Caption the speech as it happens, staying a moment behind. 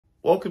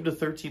Welcome to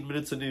 13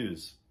 Minutes of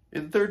News,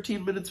 in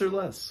 13 minutes or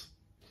less.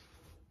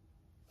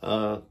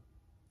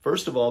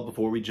 First of all,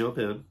 before we jump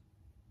in,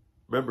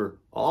 remember,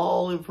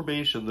 all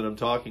information that I'm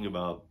talking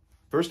about,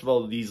 first of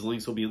all, these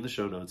links will be in the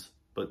show notes,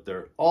 but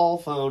they're all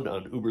found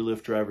on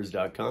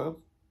uberliftdrivers.com.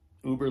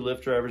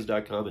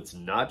 uberliftdrivers.com, it's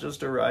not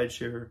just a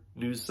rideshare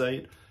news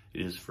site,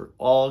 it is for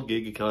all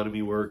gig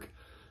economy work,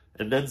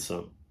 and then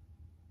some.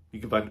 You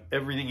can find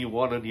everything you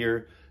want on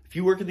here. If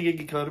you work in the gig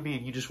economy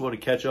and you just want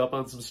to catch up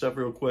on some stuff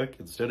real quick,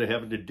 instead of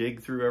having to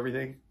dig through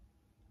everything,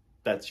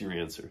 that's your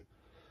answer.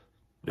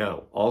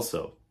 Now,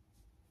 also,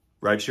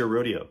 Rideshare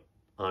Rodeo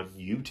on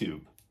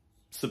YouTube.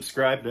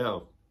 Subscribe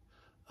now.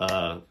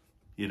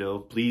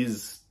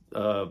 Please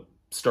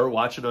start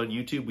watching on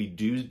YouTube. We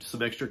do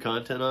some extra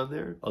content on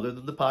there other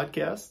than the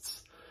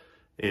podcasts.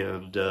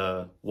 And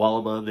while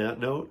I'm on that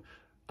note,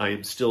 I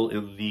am still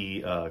in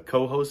the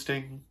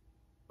co-hosting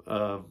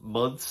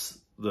months.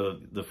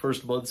 The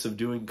first months of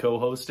doing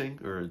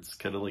co-hosting, or it's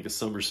kind of like a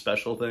summer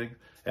special thing.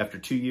 After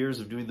 2 years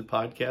of doing the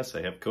podcast,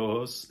 I have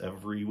co-hosts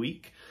every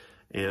week.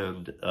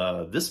 And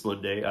this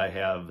Monday, I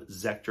have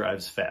Zach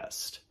Drives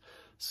Fast.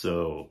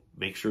 So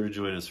make sure to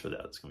join us for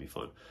that. It's going to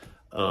be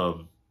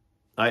fun.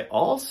 I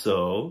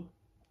also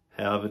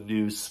have a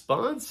new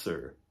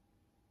sponsor.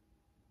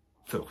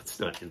 No, it's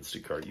not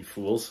Instacart, you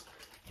fools.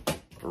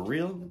 For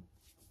real?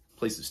 The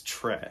place is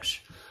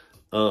trash.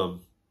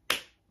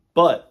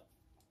 But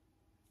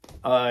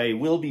I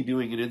will be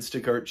doing an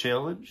Instacart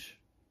challenge.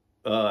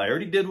 I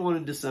already did one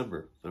in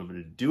December, but I'm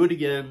going to do it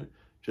again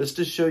just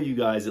to show you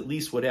guys at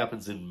least what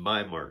happens in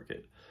my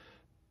market.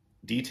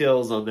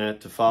 Details on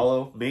that to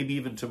follow, maybe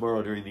even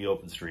tomorrow during the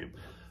open stream.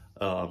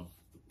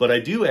 But I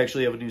do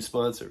actually have a new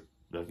sponsor.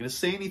 I'm not going to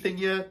say anything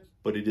yet,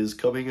 but it is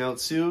coming out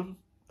soon.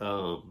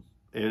 And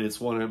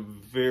it's one I'm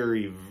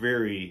very,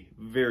 very,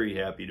 very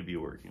happy to be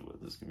working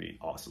with. This is going to be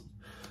awesome.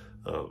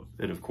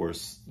 And of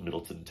course,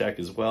 Middleton Tech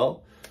as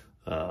well.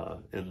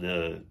 And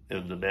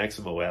the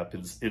Maximo app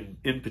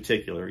in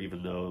particular,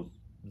 even though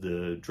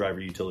the driver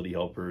utility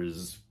helper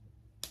is,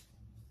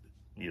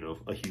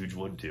 a huge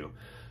one too.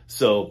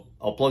 So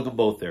I'll plug them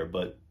both there,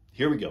 but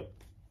here we go.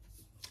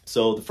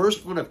 So the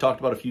first one I've talked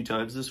about a few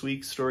times this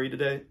week's story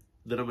today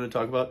that I'm going to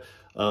talk about,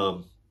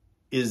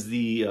 is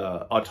the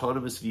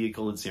autonomous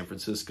vehicle in San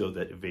Francisco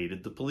that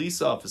evaded the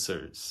police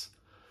officers.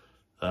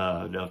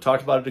 Now, I've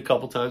talked about it a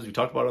couple times. We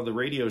talked about it on the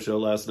radio show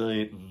last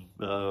night. And,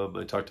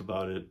 I talked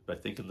about it, I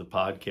think, in the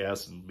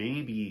podcast. And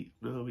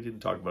no, we didn't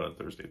talk about it on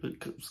Thursday, but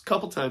a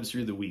couple times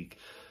through the week.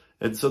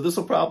 And so this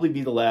will probably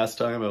be the last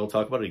time I will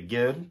talk about it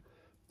again.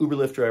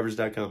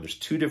 uberliftdrivers.com. There's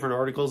 2 different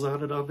articles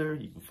on it on there.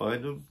 You can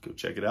find them. Go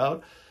check it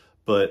out.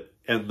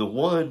 And the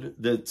one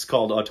that's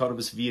called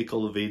Autonomous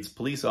Vehicle Evades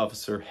Police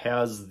Officer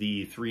has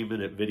the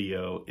 3-minute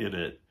video in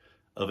it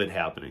of it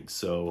happening.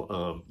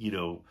 So,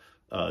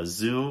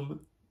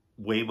 Zoom,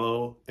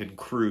 Waymo, and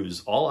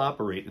Cruise all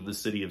operate in the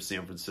city of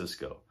San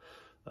Francisco.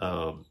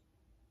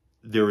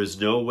 There is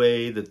no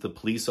way that the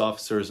police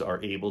officers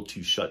are able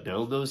to shut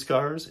down those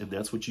cars, and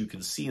that's what you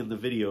can see in the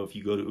video if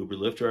you go to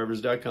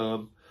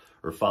uberliftdrivers.com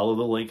or follow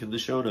the link in the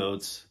show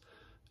notes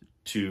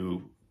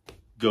to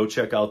go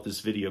check out this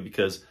video,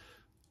 because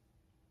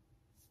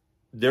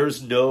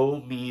there's no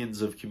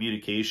means of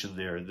communication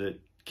there that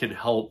can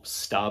help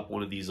stop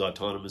one of these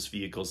autonomous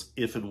vehicles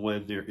if and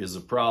when there is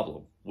a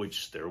problem,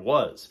 which there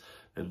was.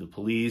 And the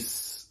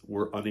police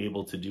were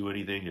unable to do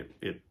anything.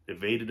 It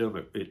evaded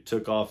them. It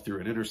took off through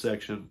an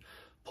intersection,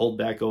 pulled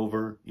back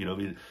over.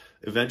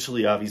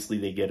 Eventually, obviously,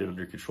 they get it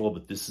under control,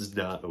 but this is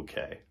not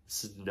okay.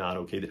 This is not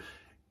okay.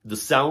 The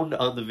sound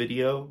on the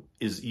video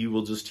is, you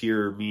will just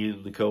hear me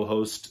and the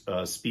co-host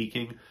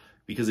speaking,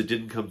 because it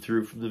didn't come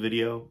through from the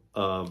video.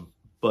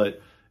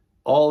 But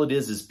all it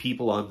is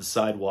people on the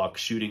sidewalk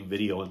shooting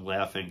video and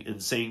laughing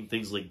and saying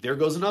things like, there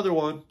goes another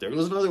one, there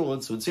goes another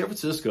one. So in San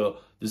Francisco,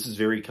 this is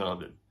very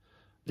common.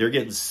 They're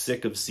getting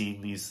sick of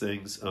seeing these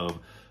things.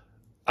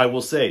 I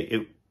will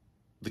say,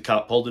 the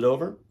cop pulled it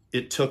over.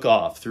 It took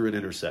off through an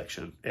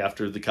intersection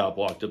after the cop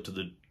walked up to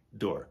the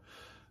door.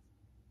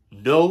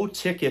 No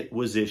ticket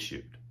was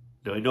issued.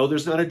 Now, I know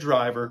there's not a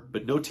driver,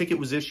 but no ticket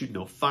was issued.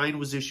 No fine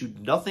was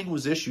issued. Nothing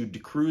was issued to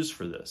Cruise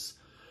for this.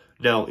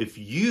 Now, if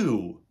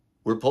you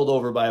were pulled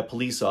over by a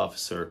police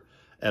officer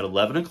at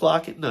 11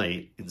 o'clock at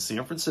night in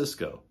San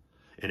Francisco,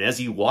 and as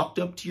he walked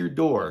up to your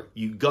door,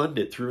 you gunned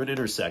it through an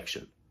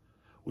intersection,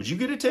 would you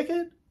get a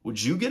ticket?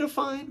 Would you get a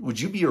fine? Would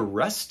you be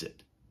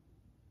arrested?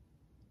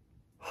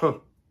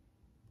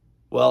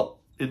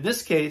 Well, in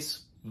this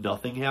case,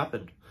 nothing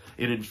happened.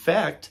 And in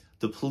fact,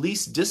 the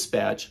police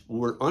dispatch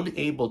were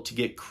unable to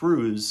get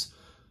Cruise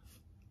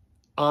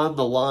on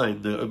the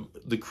line,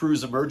 the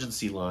Cruise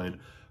emergency line,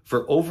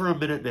 for over a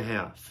minute and a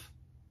half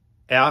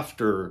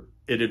after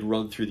it had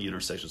run through the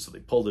intersection. So they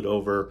pulled it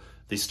over.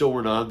 They still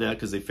weren't on that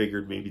because they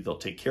figured maybe they'll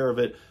take care of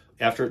it.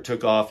 After it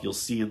took off, you'll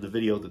see in the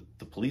video that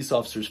the police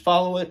officers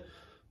follow it.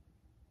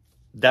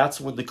 That's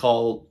when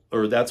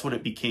that's when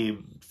it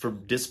became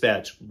from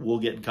dispatch, we'll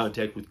get in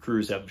contact with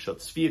Cruise, have them shut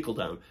this vehicle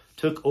down.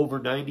 Took over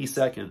 90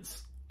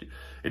 seconds.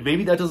 And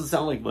maybe that doesn't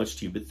sound like much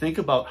to you, but think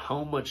about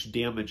how much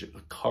damage a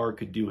car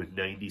could do in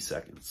 90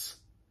 seconds.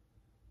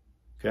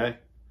 Okay?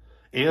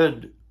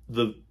 And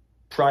the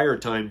prior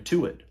time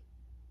to it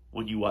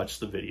when you watch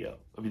the video.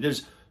 I mean,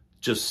 there's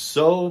just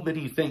so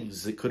many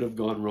things that could have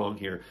gone wrong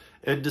here.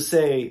 And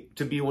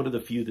to be one of the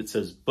few that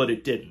says, but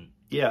it didn't.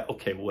 Yeah,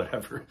 okay,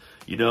 whatever.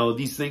 You know,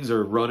 these things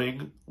are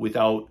running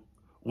without,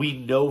 we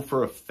know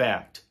for a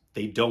fact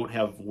they don't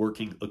have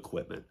working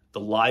equipment. The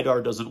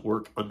LiDAR doesn't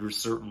work under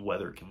certain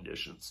weather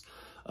conditions.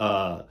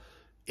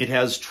 It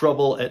has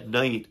trouble at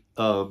night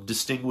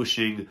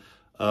distinguishing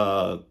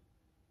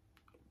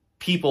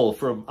people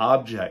from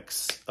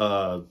objects,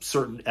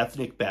 certain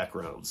ethnic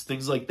backgrounds,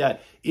 things like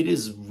that. It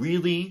is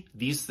really,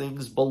 these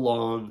things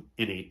belong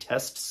in a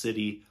test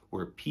city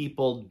where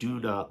people do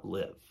not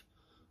live.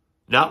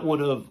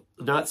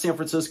 Not San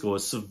Francisco, a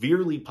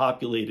severely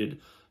populated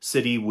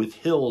city with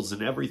hills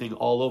and everything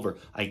all over.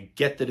 I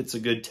get that it's a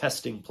good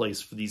testing place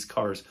for these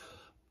cars,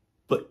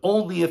 but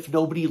only if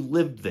nobody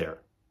lived there,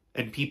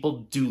 and people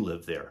do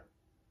live there.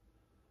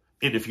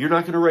 And if you're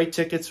not going to write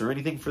tickets or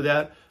anything for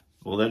that,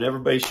 well, then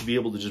everybody should be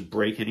able to just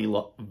break any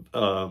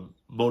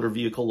motor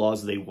vehicle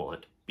laws they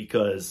want,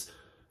 because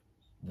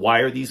why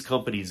are these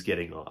companies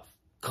getting off?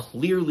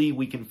 Clearly,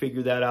 we can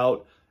figure that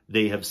out.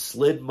 They have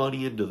slid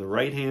money into the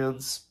right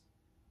hands,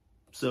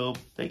 so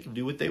they can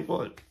do what they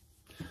want.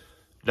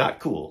 Not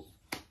cool.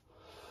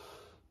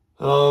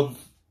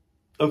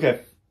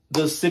 Okay.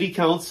 The city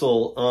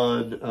council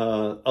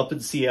up in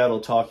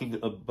Seattle talking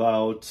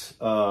about,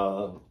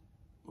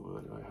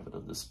 where do I have it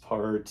on this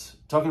part?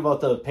 Talking about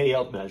the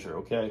payout measure,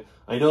 okay?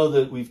 I know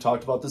that we've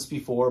talked about this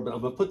before, but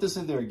I'm going to put this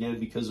in there again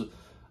because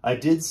I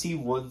did see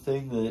one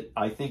thing that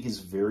I think is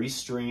very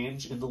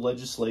strange in the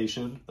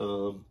legislation.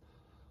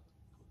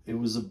 It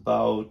was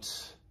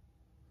about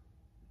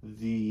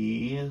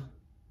the...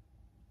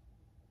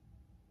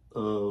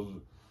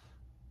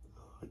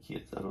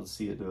 I don't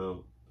see it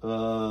now.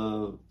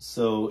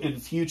 So in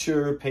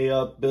future pay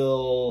up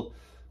bill,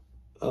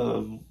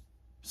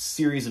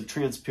 series of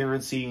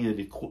transparency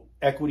and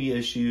equity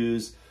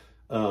issues,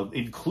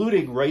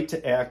 including right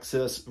to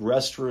access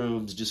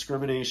restrooms,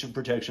 discrimination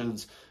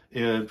protections,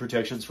 and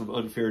protections from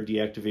unfair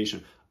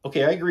deactivation.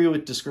 Okay, I agree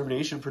with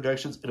discrimination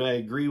protections, and I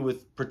agree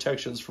with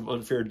protections from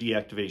unfair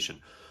deactivation.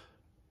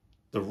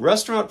 The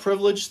restaurant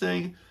privilege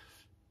thing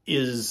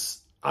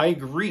is, I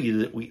agree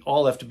that we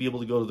all have to be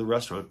able to go to the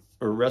restaurant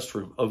or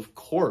restroom, of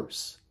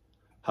course.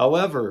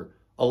 However,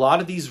 a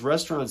lot of these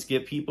restaurants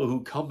get people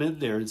who come in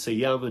there and say,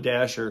 yeah, I'm a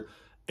dasher,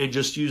 and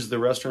just use the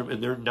restroom,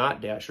 and they're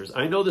not dashers.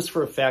 I know this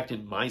for a fact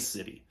in my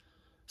city.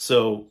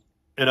 So,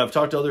 and I've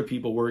talked to other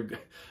people where,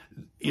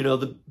 you know,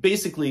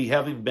 basically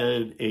having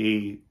been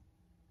a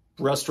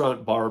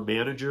restaurant bar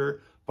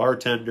manager,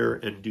 bartender,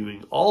 and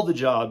doing all the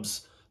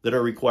jobs that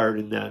are required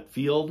in that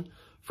field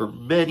for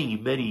many,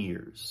 many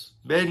years,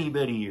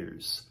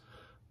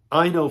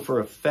 I know for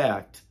a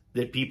fact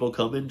that people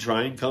come in,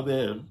 try and come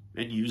in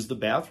and use the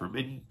bathroom.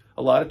 And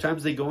a lot of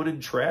times they go in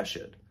and trash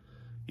it,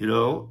 you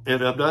know?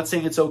 And I'm not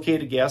saying it's okay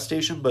at a gas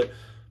station, but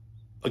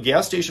a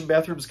gas station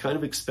bathroom is kind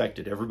of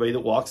expected. Everybody that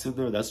walks in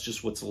there, that's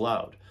just what's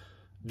allowed.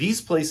 These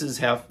places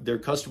have their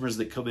customers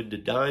that come in to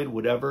dine,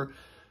 whatever.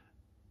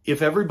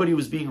 If everybody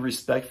was being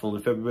respectful,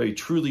 if everybody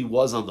truly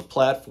was on the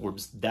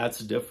platforms, that's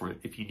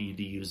different if you need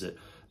to use it.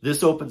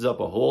 This opens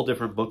up a whole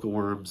different book of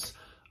worms.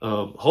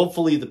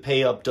 Hopefully the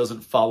pay up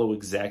doesn't follow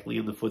exactly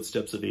in the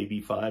footsteps of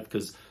AB5,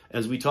 because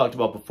as we talked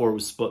about before,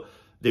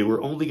 they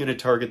were only going to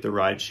target the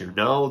rideshare.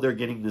 Now they're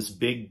getting this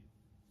big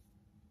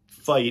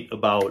fight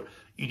about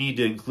you need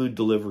to include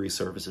delivery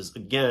services.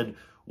 Again,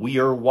 we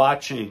are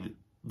watching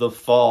the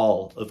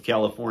fall of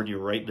California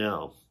right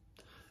now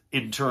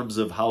in terms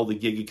of how the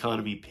gig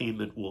economy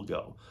payment will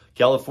go.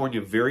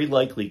 California very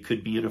likely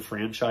could be in a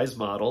franchise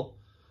model,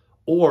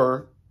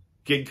 or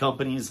gig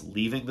companies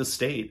leaving the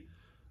state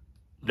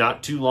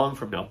not too long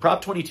from now.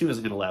 Prop 22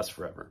 isn't going to last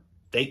forever.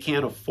 They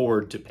can't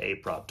afford to pay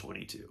Prop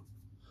 22.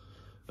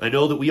 I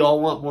know that we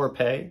all want more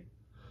pay.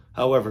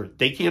 However,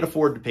 they can't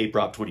afford to pay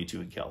Prop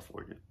 22 in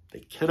California. They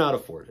cannot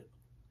afford it.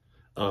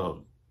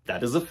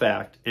 That is a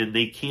fact, and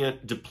they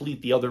can't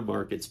deplete the other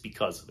markets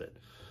because of it.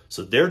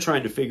 So they're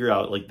trying to figure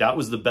out, like, that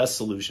was the best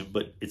solution,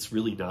 but it's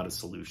really not a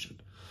solution.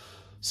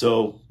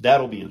 So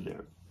that'll be in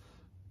there.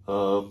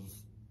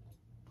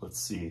 Let's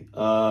see.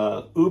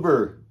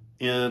 Uber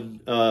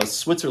in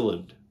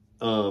Switzerland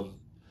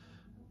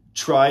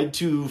tried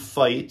to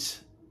fight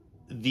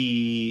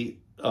the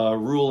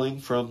ruling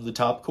from the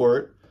top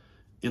court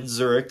in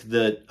Zurich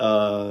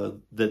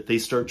that they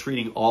start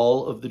treating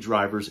all of the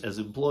drivers as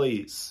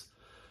employees.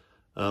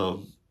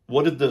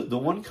 What did the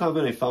one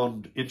comment I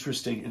found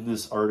interesting in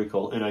this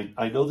article, and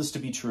I know this to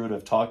be true, and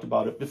I've talked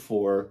about it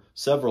before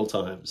several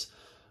times,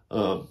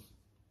 but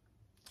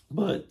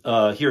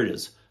here it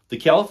is. The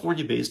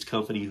California-based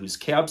company whose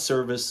cab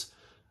service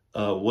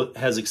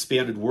has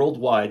expanded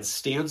worldwide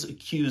stands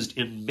accused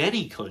in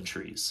many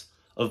countries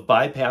of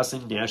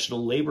bypassing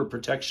national labor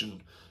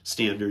protection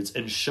standards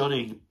and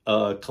shunning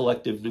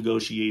collective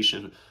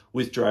negotiation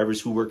with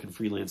drivers who work in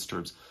freelance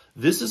terms.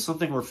 This is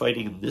something we're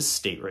fighting in this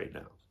state right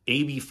now.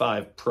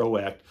 AB5, PRO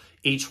Act,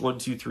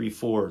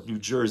 H1234, New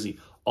Jersey,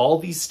 all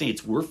these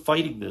states, we're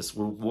fighting this.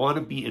 We want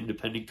to be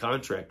independent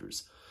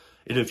contractors.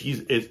 And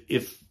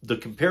if the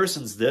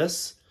comparison's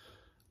this,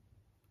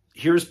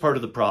 here's part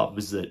of the problem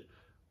is that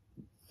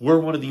we're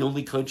one of the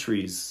only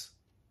countries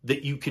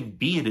that you can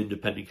be an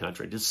independent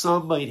contractor.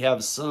 Some might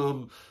have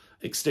some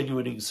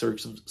extenuating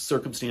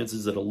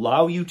circumstances that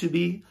allow you to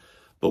be,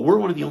 but we're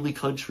one of the only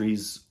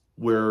countries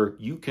where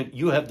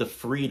you have the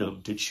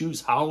freedom to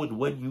choose how and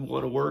when you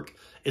want to work,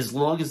 as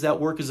long as that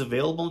work is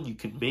available and you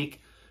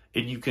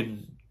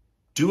can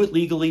do it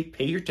legally,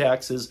 pay your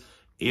taxes,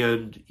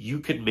 and you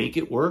can make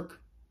it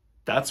work.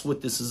 That's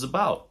what this is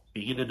about,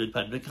 being an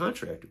independent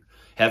contractor,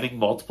 having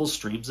multiple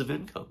streams of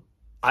income.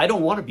 I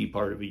don't want to be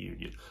part of a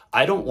union.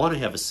 I don't want to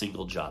have a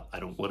single job. I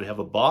don't want to have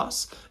a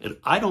boss, and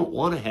I don't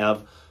want to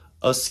have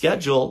a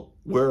schedule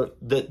where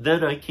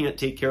then I can't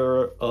take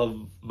care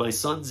of my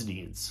son's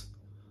needs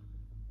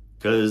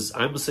because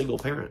I'm a single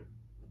parent.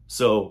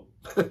 So,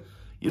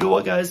 you know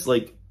what, guys?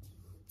 Like,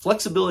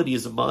 flexibility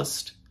is a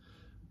must.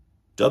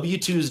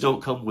 W-2s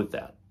don't come with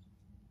that.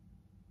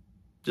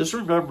 Just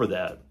remember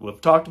that.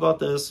 We've talked about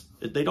this.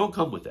 They don't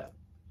come with that.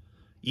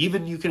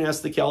 Even you can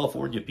ask the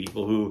California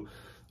people who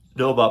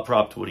know about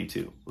Prop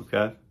 22,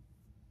 okay?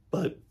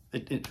 But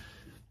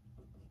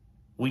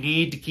we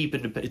need to keep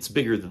it's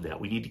bigger than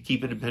that. We need to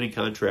keep independent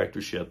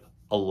contractorship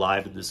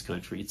alive in this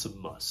country. It's a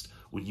must.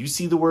 When you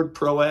see the word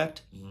PRO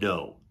Act,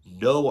 no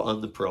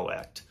on the PRO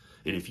Act.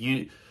 And if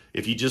you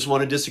just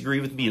want to disagree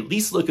with me, at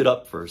least look it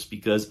up first,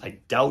 because I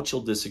doubt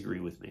you'll disagree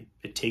with me.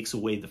 It takes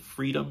away the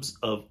freedoms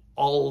of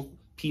all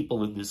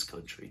people in this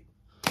country.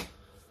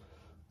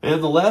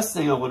 And the last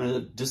thing I want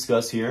to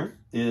discuss here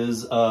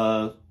is,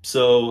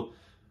 so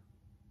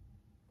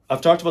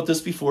I've talked about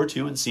this before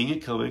too, and seeing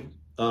it coming.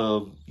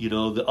 You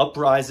know, the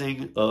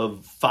uprising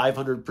of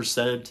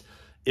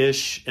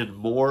 500%-ish and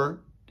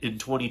more in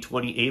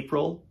 2020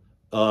 April,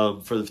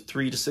 for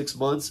 3 to 6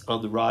 months,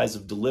 on the rise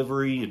of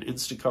delivery and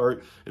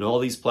Instacart and all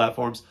these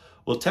platforms.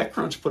 Well,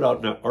 TechCrunch put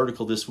out an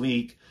article this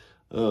week,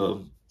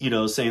 you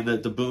know, saying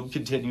that the boom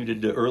continued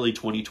into early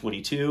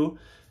 2022,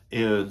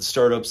 and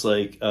startups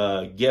like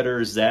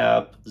Getter,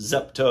 Zap,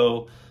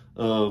 Zepto,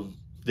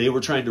 they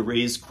were trying to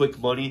raise quick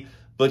money.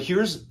 But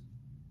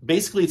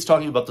basically it's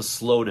talking about the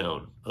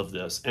slowdown of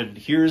this, and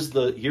here's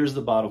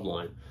the bottom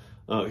line.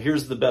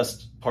 Here's the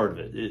best part of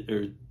it,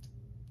 or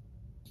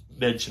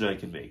mention I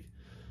can make.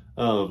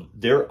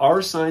 There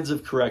are signs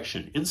of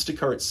correction.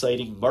 Instacart,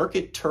 citing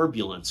market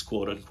turbulence,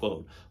 quote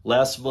unquote,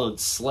 last month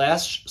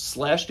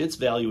slashed its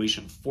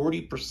valuation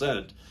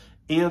 40%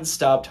 and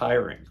stopped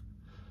hiring.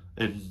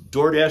 And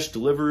DoorDash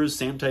delivers,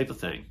 same type of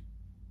thing.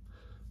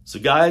 So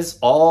guys,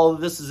 all of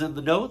this is in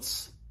the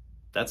notes.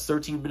 That's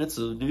 13 minutes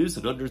of the news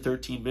in under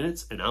 13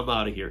 minutes, and I'm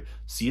out of here.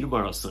 See you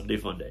tomorrow, Sunday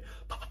Fun Day.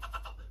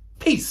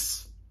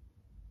 Peace.